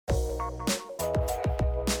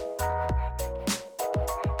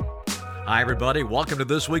Hi, everybody. Welcome to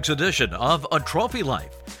this week's edition of A Trophy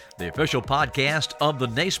Life, the official podcast of the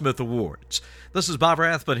Naismith Awards. This is Bob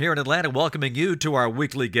Rathbun here in Atlanta, welcoming you to our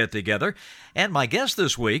weekly get-together. And my guest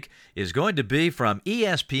this week is going to be from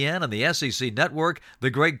ESPN and the SEC Network, the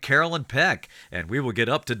great Carolyn Peck. And we will get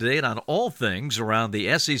up to date on all things around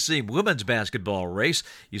the SEC women's basketball race.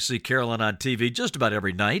 You see Carolyn on TV just about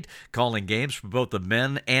every night, calling games for both the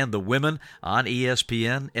men and the women on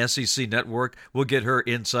ESPN, SEC Network. We'll get her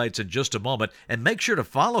insights in just a moment. And make sure to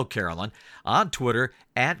follow Carolyn on Twitter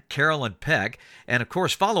at Carolyn Peck. And, of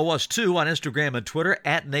course, follow us, too, on Instagram and Twitter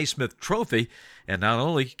at Naismith Trophy. And not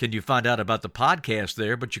only can you find out about the podcast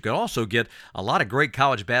there, but you can also get a lot of great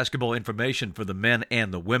college basketball information for the men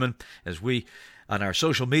and the women as we, on our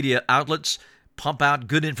social media outlets, pump out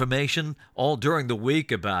good information all during the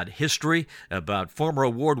week about history, about former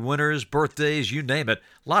award winners, birthdays, you name it.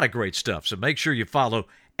 A lot of great stuff. So make sure you follow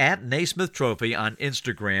at Naismith Trophy on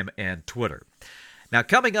Instagram and Twitter. Now,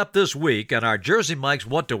 coming up this week on our Jersey Mike's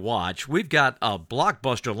What to Watch, we've got a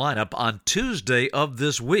blockbuster lineup on Tuesday of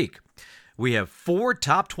this week. We have 4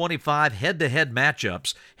 top 25 head-to-head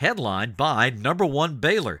matchups headlined by number 1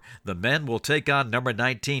 Baylor. The men will take on number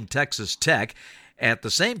 19 Texas Tech. At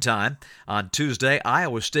the same time, on Tuesday,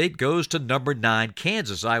 Iowa State goes to number 9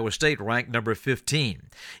 Kansas. Iowa State ranked number 15.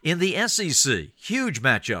 In the SEC, huge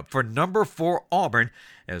matchup for number 4 Auburn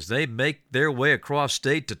as they make their way across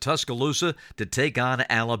state to Tuscaloosa to take on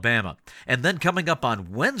Alabama. And then coming up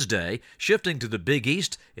on Wednesday, shifting to the Big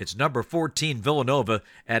East, it's number 14 Villanova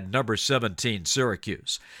at number 17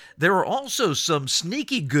 Syracuse. There are also some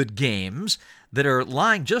sneaky good games that are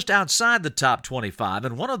lying just outside the top 25,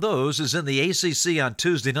 and one of those is in the ACC on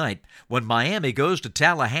Tuesday night when Miami goes to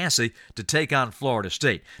Tallahassee to take on Florida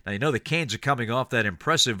State. Now, you know the Canes are coming off that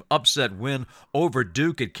impressive upset win over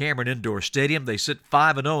Duke at Cameron Indoor Stadium. They sit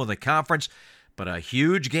 5-0 in the conference, but a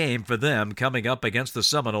huge game for them coming up against the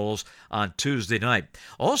Seminoles on Tuesday night.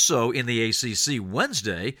 Also in the ACC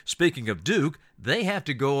Wednesday, speaking of Duke, they have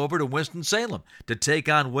to go over to Winston-Salem to take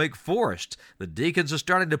on Wake Forest. The Deacons are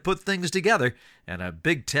starting to put things together, and a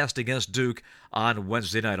big test against Duke on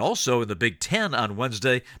Wednesday night. Also in the Big Ten on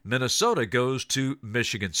Wednesday, Minnesota goes to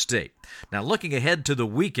Michigan State. Now looking ahead to the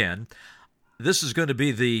weekend, this is going to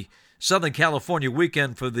be the Southern California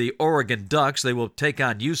weekend for the Oregon Ducks. They will take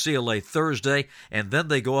on UCLA Thursday, and then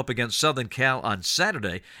they go up against Southern Cal on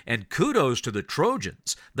Saturday. And kudos to the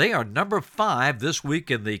Trojans. They are number 5 this week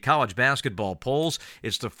in the college basketball polls.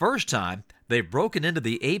 It's the first time they've broken into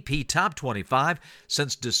the AP Top 25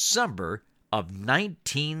 since December of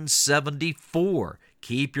 1974.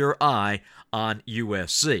 Keep your eye on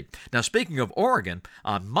USC. Now, speaking of Oregon,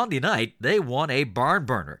 on Monday night, they won a barn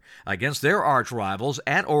burner against their arch rivals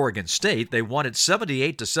at Oregon State. They won it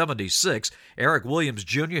 78-76. Eric Williams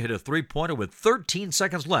Jr. hit a three-pointer with 13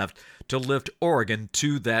 seconds left to lift Oregon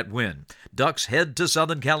to that win. Ducks head to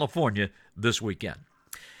Southern California this weekend.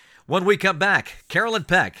 When we come back, Carolyn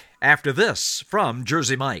Peck after this from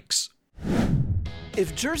Jersey Mike's.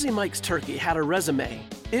 If Jersey Mike's turkey had a resume,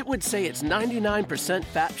 it would say it's 99%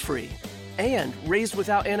 fat-free and raised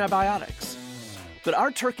without antibiotics. But our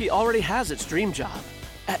turkey already has its dream job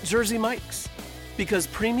at Jersey Mike's because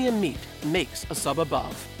premium meat makes a sub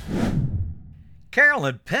above.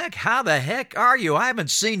 Carolyn Peck, how the heck are you? I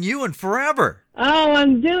haven't seen you in forever. Oh,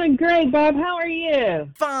 I'm doing great, Bob. How are you?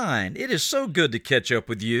 Fine. It is so good to catch up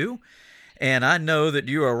with you. And I know that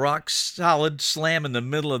you're a rock-solid slam in the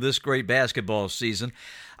middle of this great basketball season.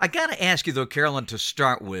 I got to ask you, though, Carolyn, to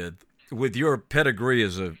start with your pedigree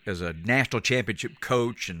as a national championship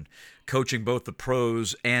coach and coaching both the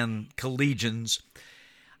pros and collegians,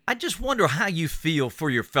 I just wonder how you feel for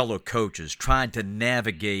your fellow coaches trying to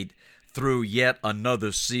navigate through yet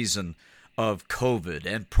another season of COVID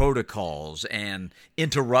and protocols and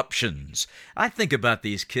interruptions. I think about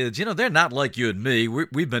these kids, they're not like you and me.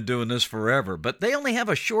 We've been doing this forever, but they only have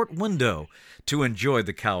a short window to enjoy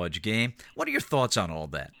the college game. What are your thoughts on all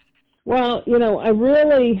that? Well, I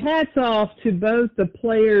really hats off to both the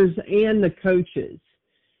players and the coaches.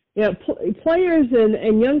 Players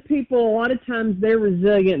and young people, a lot of times they're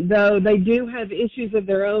resilient, though they do have issues of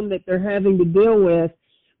their own that they're having to deal with.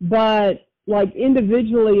 But like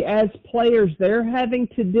individually as players, they're having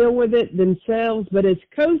to deal with it themselves. But as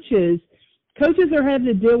coaches are having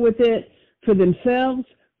to deal with it for themselves,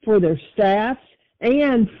 for their staffs,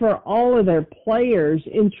 and for all of their players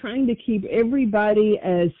in trying to keep everybody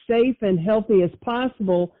as safe and healthy as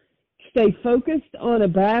possible, stay focused on a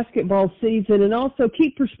basketball season, and also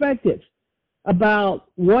keep perspective about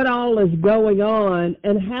what all is going on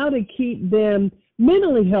and how to keep them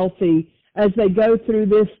mentally healthy as they go through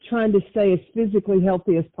this, trying to stay as physically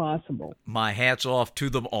healthy as possible. My hat's off to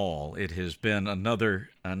them all. It has been another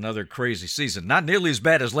crazy season. Not nearly as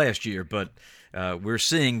bad as last year, but we're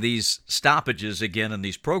seeing these stoppages again in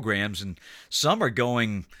these programs, and some are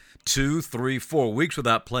going 2, 3, 4 weeks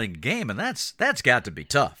without playing a game, and that's got to be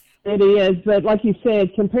tough. It is, but like you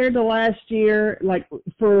said, compared to last year, like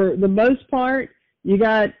for the most part, you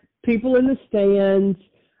got people in the stands,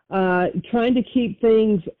 trying to keep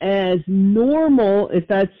things as normal, if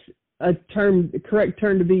that's a correct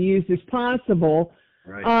term to be used, as possible.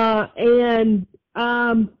 Right.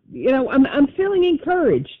 I'm feeling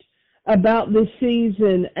encouraged about this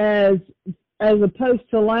season as opposed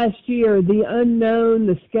to last year, the unknown,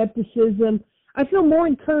 the skepticism. I feel more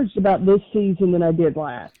encouraged about this season than I did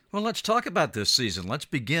last. Well, let's talk about this season. Let's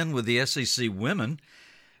begin with the SEC women.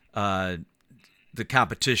 The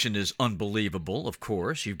competition is unbelievable, of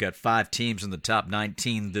course. You've got 5 teams in the top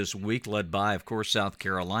 19 this week, led by, of course, South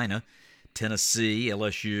Carolina, Tennessee,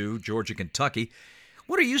 LSU, Georgia, Kentucky.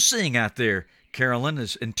 What are you seeing out there, Carolyn,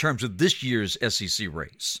 in terms of this year's SEC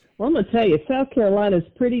race? Well, I'm going to tell you, South Carolina's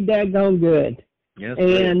pretty daggone good. Yes,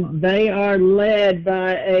 and they are led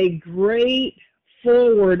by a great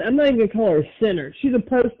forward. I'm not even going to call her a center. She's a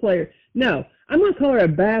post player. No, I'm going to call her a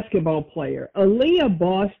basketball player. Aaliyah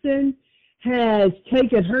Boston has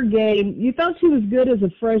taken her game. You thought she was good as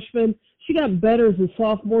a freshman. She got better as a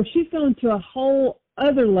sophomore. She's gone to a whole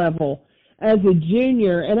other level as a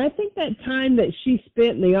junior. And I think that time that she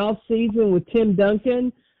spent in the off season with Tim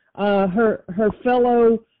Duncan, her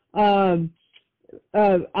fellow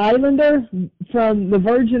Islander from the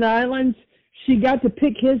Virgin Islands, she got to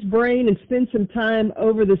pick his brain and spend some time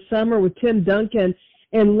over the summer with Tim Duncan,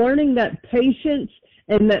 and learning that patience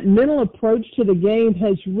and that mental approach to the game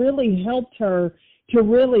has really helped her to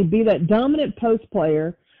really be that dominant post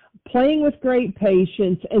player, playing with great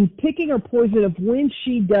patience and picking her poison of when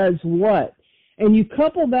she does what. And you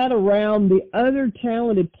couple that around the other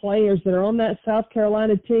talented players that are on that South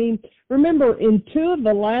Carolina team. Remember, in 2 of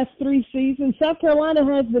the last 3 seasons, South Carolina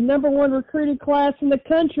has the #1 recruited class in the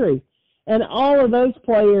country. And all of those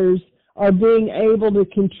players are being able to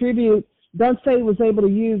contribute. Dunsay was able to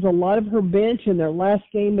use a lot of her bench in their last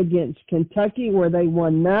game against Kentucky, where they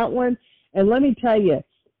won that one. And let me tell you,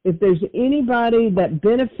 if there's anybody that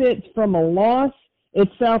benefits from a loss,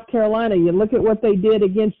 it's South Carolina. You look at what they did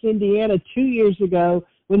against Indiana 2 years ago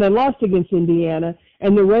when they lost against Indiana,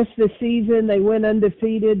 and the rest of the season they went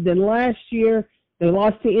undefeated. Then last year they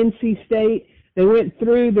lost to NC State. They went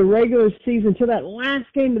through the regular season to that last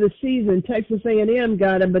game of the season. Texas A&M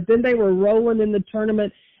got them, but then they were rolling in the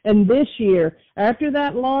tournament. And this year, after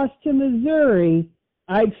that loss to Missouri,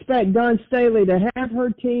 I expect Dawn Staley to have her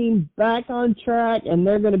team back on track, and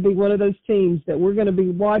they're going to be one of those teams that we're going to be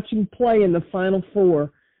watching play in the Final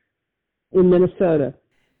Four in Minnesota.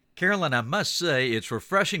 Carolyn, I must say it's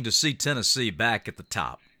refreshing to see Tennessee back at the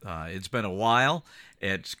top. It's been a while.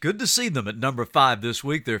 It's good to see them at number 5 this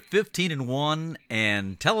week. They're 15-1,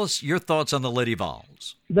 and tell us your thoughts on the Lady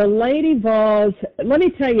Vols. The Lady Vols, let me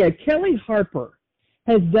tell you, Kelly Harper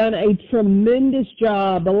has done a tremendous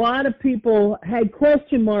job. A lot of people had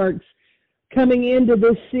question marks coming into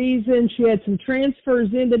this season. She had some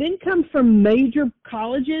transfers in that didn't come from major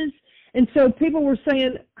colleges, and so people were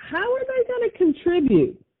saying, how are they going to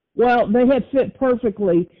contribute? Well, they have fit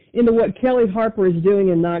perfectly into what Kelly Harper is doing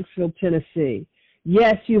in Knoxville, Tennessee.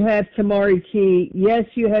 Yes, you have Tamari Key. Yes,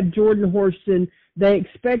 you have Jordan Horston. They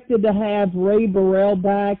expected to have Ray Burrell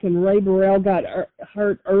back, and Ray Burrell got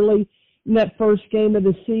hurt early in that first game of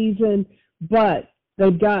the season, but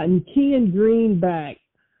they've gotten Kean Green back.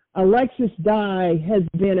 Alexis Dye has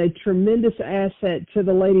been a tremendous asset to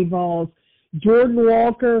the Lady Vols. Jordan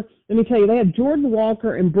Walker, let me tell you, they have Jordan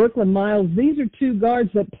Walker and Brooklyn Miles. These are 2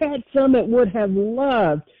 guards that Pat Summitt would have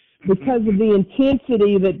loved because of the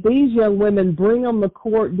intensity that these young women bring on the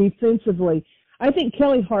court defensively. I think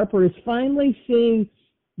Kelly Harper is finally seeing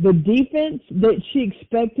the defense that she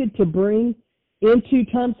expected to bring into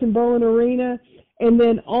Thompson-Boling Arena, and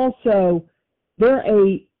then also they're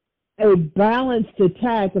a balanced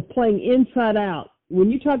attack of playing inside out. When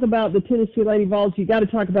you talk about the Tennessee Lady Vols, you got to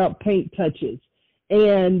talk about paint touches,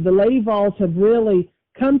 and the Lady Vols have really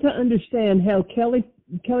come to understand how Kelly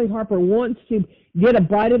Harper wants to get a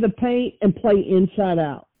bite of the paint and play inside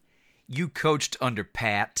out. You coached under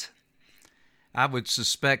Pat. I would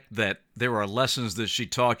suspect that there are lessons that she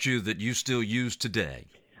taught you that you still use today.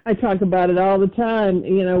 I talk about it all the time.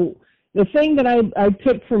 You know, the thing that I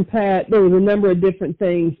took from Pat, there was a number of different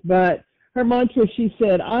things, but her mantra, she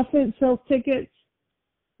said, offense sells tickets,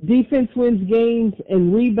 defense wins games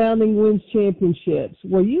and rebounding wins championships.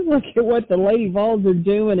 Well, you look at what the Lady Vols are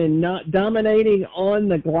doing and not dominating on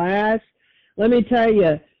the glass. Let me tell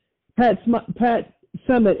you, Pat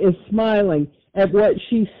Summit is smiling at what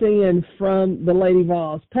she's seeing from the Lady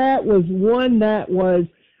Vols. Pat was one that was,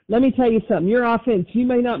 let me tell you something, your offense, you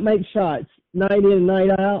may not make shots night in and night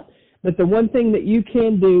out, but the one thing that you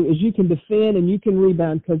can do is you can defend and you can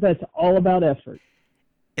rebound, because that's all about effort.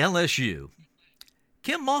 LSU.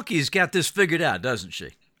 Kim Mulkey's got this figured out, doesn't she?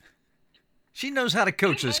 She knows how to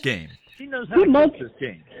coach this game. Let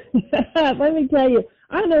me tell you,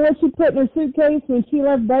 I don't know what she put in her suitcase when she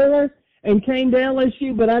left Baylor and came to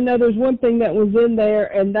LSU, but I know there's one thing that was in there,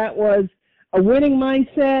 and that was a winning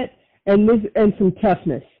mindset and some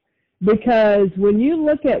toughness. Because when you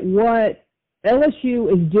look at what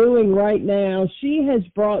LSU is doing right now, she has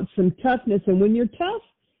brought some toughness, and when you're tough,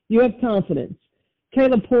 you have confidence.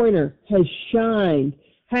 Kayla Pointer has shined,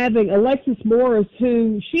 having Alexis Morris,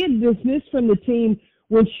 who she had dismissed from the team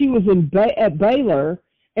when she was at Baylor,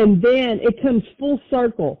 and then it comes full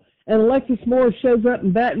circle. And Alexis Morris shows up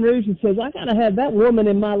in Baton Rouge and says, I got to have that woman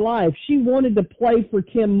in my life. She wanted to play for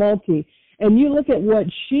Kim Mulkey. And you look at what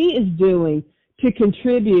she is doing to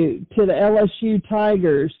contribute to the LSU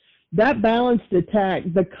Tigers, that balanced attack,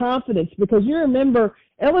 the confidence, because you remember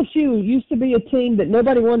LSU used to be a team that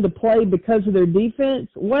nobody wanted to play because of their defense.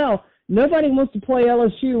 Well, nobody wants to play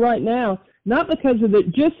LSU right now, not because of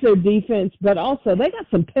just their defense, but also they got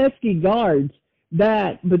some pesky guards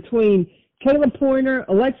that between Kayla Pointer,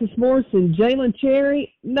 Alexis Morris, and Jalen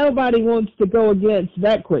Cherry, nobody wants to go against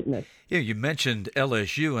that quickness. Yeah, you mentioned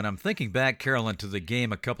LSU, and I'm thinking back, Carolyn, to the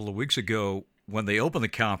game a couple of weeks ago when they opened the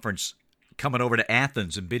conference, coming over to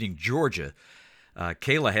Athens and beating Georgia.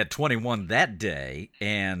 Kayla had 21 that day,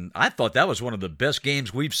 and I thought that was one of the best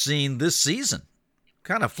games we've seen this season.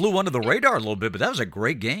 Kind of flew under the radar a little bit, but that was a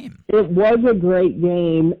great game. It was a great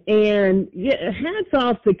game, and hats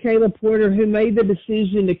off to Kayla Porter, who made the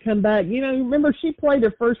decision to come back. You know, remember, she played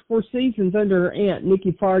her first 4 seasons under her aunt,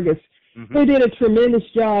 Nikki Fargas, who did a tremendous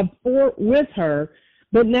job with her,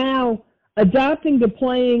 but now adopting to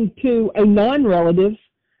playing to a non-relative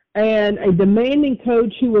and a demanding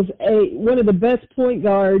coach who was one of the best point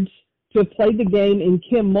guards to have played the game in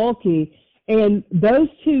Kim Mulkey. And those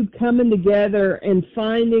two coming together and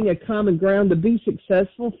finding a common ground to be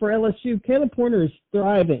successful for LSU, Kayla Porter is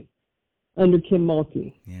thriving under Kim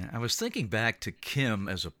Mulkey. Yeah, I was thinking back to Kim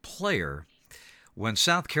as a player. When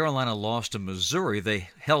South Carolina lost to Missouri, they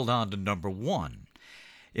held on to number 1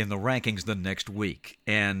 in the rankings the next week.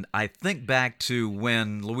 And I think back to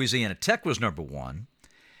when Louisiana Tech was number 1,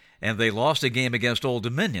 and they lost a game against Old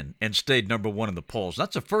Dominion and stayed number 1 in the polls.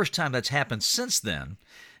 That's the first time that's happened since then.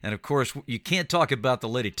 And, of course, you can't talk about the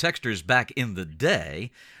Lady Techsters back in the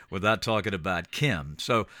day without talking about Kim.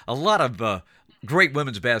 So a lot of great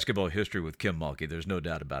women's basketball history with Kim Mulkey. There's no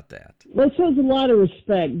doubt about that. Well, it shows a lot of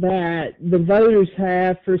respect that the voters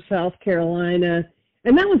have for South Carolina.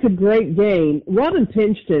 And that was a great game. Robin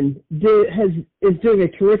Pinchton is doing a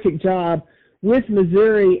terrific job with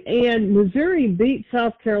Missouri, and Missouri beat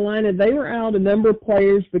South Carolina. They were out a number of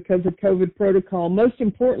players because of COVID protocol, most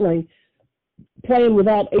importantly, playing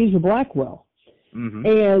without Asia Blackwell.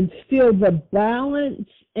 And still the balance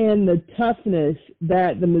and the toughness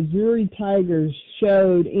that the Missouri Tigers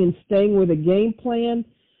showed in staying with a game plan,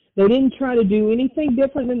 they didn't try to do anything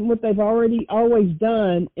different than what they've always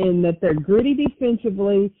done, in that they're gritty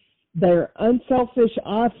defensively, they're unselfish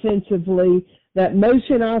offensively, that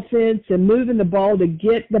motion offense and moving the ball to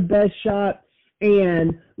get the best shot.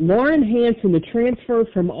 And Lauren Hansen, the transfer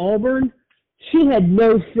from Auburn, she had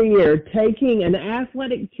no fear taking an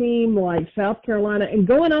athletic team like South Carolina and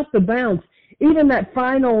going off the bounce. Even that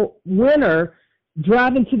final winner,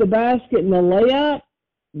 driving to the basket and the layup,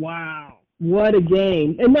 wow, what a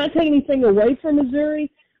game. And not taking anything away from Missouri,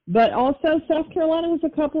 but also South Carolina was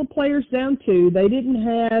a couple of players down too. They didn't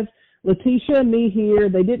have Letitia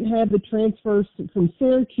Mehier. They didn't have the transfers from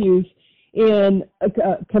Syracuse in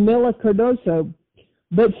Camila Cardoso,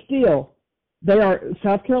 but still,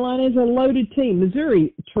 South Carolina is a loaded team.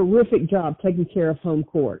 Missouri, terrific job taking care of home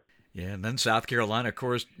court. Yeah, and then South Carolina, of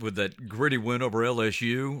course, with that gritty win over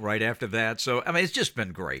LSU right after that. So, I mean, it's just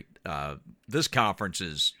been great. This conference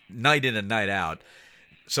is night in and night out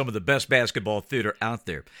some of the best basketball theater out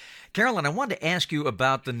there. Carolyn, I wanted to ask you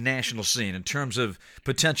about the national scene in terms of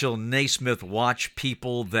potential Naismith watch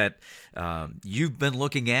people that you've been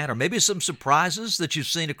looking at, or maybe some surprises that you've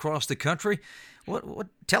seen across the country. What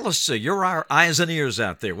tell us, you're our eyes and ears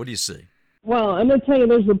out there. What do you see? Well, I'm going to tell you,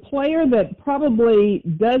 there's a player that probably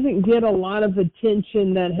doesn't get a lot of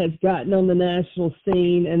attention that has gotten on the national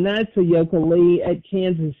scene, and that's Ayoka Lee at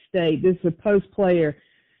Kansas State. This is a post player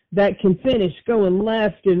that can finish going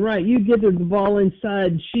left and right. You give her the ball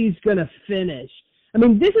inside, she's going to finish. I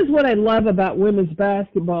mean, this is what I love about women's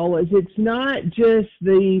basketball is it's not just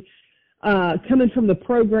the coming from the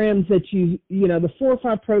programs that the 4 or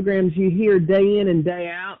 5 programs you hear day in and day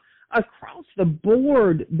out. Across the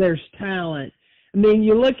board, there's talent. I mean,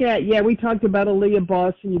 you look at, we talked about Aaliyah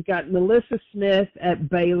Boston. You've got Melissa Smith at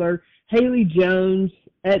Baylor, Haley Jones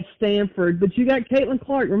at Stanford, but you got Caitlin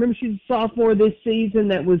Clark. Remember, she's a sophomore this season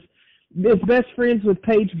that was best friends with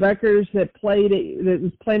Paige Beckers that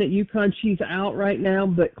was playing at UConn. She's out right now,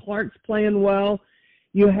 but Clark's playing well.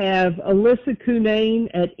 You have Alyssa Cunane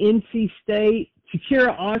at NC State,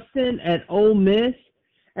 Shakira Austin at Ole Miss,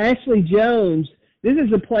 Ashley Jones. This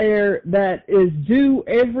is a player that is do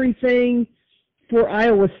everything for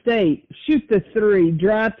Iowa State. Shoot the three,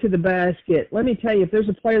 drive to the basket. Let me tell you, if there's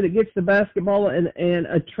a player that gets the basketball and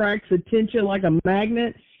attracts attention like a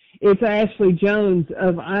magnet, it's Ashley Jones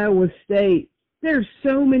of Iowa State. There's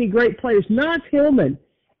so many great players. Knox Hillman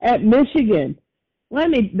at Michigan.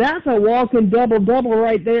 That's a walking double-double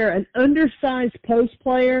right there. An undersized post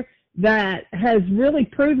player that has really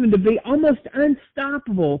proven to be almost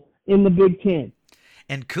unstoppable in the Big Ten.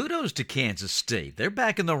 And kudos to Kansas State. They're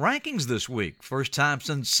back in the rankings this week. First time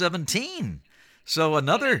since 2017. So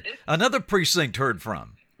another precinct heard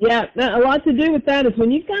from. Yeah, a lot to do with that is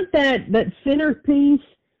when you've got that centerpiece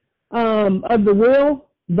of the wheel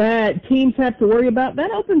that teams have to worry about,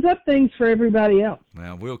 that opens up things for everybody else.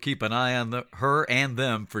 Well, we'll keep an eye on her and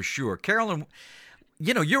them for sure. Carolyn,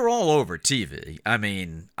 you're all over TV. I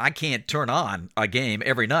mean, I can't turn on a game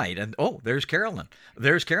every night. And, there's Carolyn.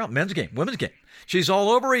 There's Carolyn. Men's game, women's game. She's all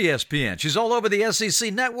over ESPN. She's all over the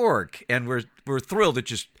SEC network. And we're thrilled that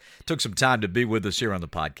you took some time to be with us here on the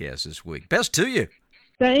podcast this week. Best to you.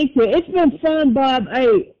 Thank you. It's been fun, Bob.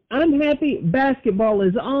 Hey, I'm happy basketball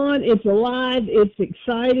is on. It's alive. It's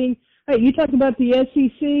exciting. Hey, you talked about the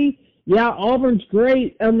SEC. Yeah, Auburn's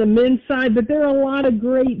great on the men's side, but there are a lot of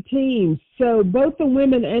great teams. So both the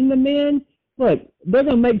women and the men, look, they're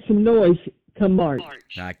going to make some noise come March.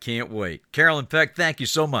 I can't wait. Carolyn Peck, thank you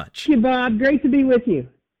so much. Thank you, Bob. Great to be with you.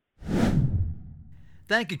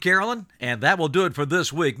 Thank you, Carolyn. And that will do it for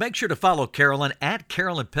this week. Make sure to follow Carolyn at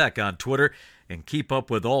Carolyn Peck on Twitter and keep up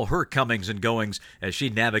with all her comings and goings as she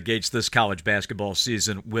navigates this college basketball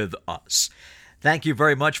season with us. Thank you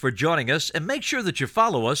very much for joining us, and make sure that you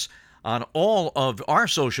follow us on all of our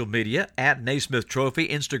social media at Naismith Trophy,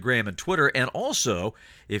 Instagram and Twitter. And also,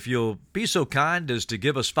 if you'll be so kind as to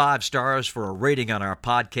give us 5 stars for a rating on our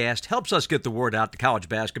podcast, helps us get the word out to college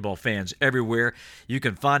basketball fans everywhere. You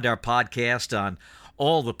can find our podcast on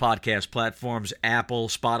all the podcast platforms, Apple,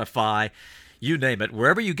 Spotify, you name it.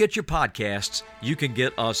 Wherever you get your podcasts, you can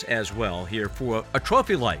get us as well here for a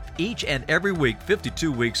Trophy Life each and every week,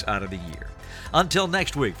 52 weeks out of the year. Until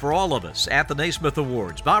next week, for all of us at the Naismith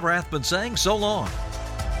Awards, Bob Rathbun saying so long.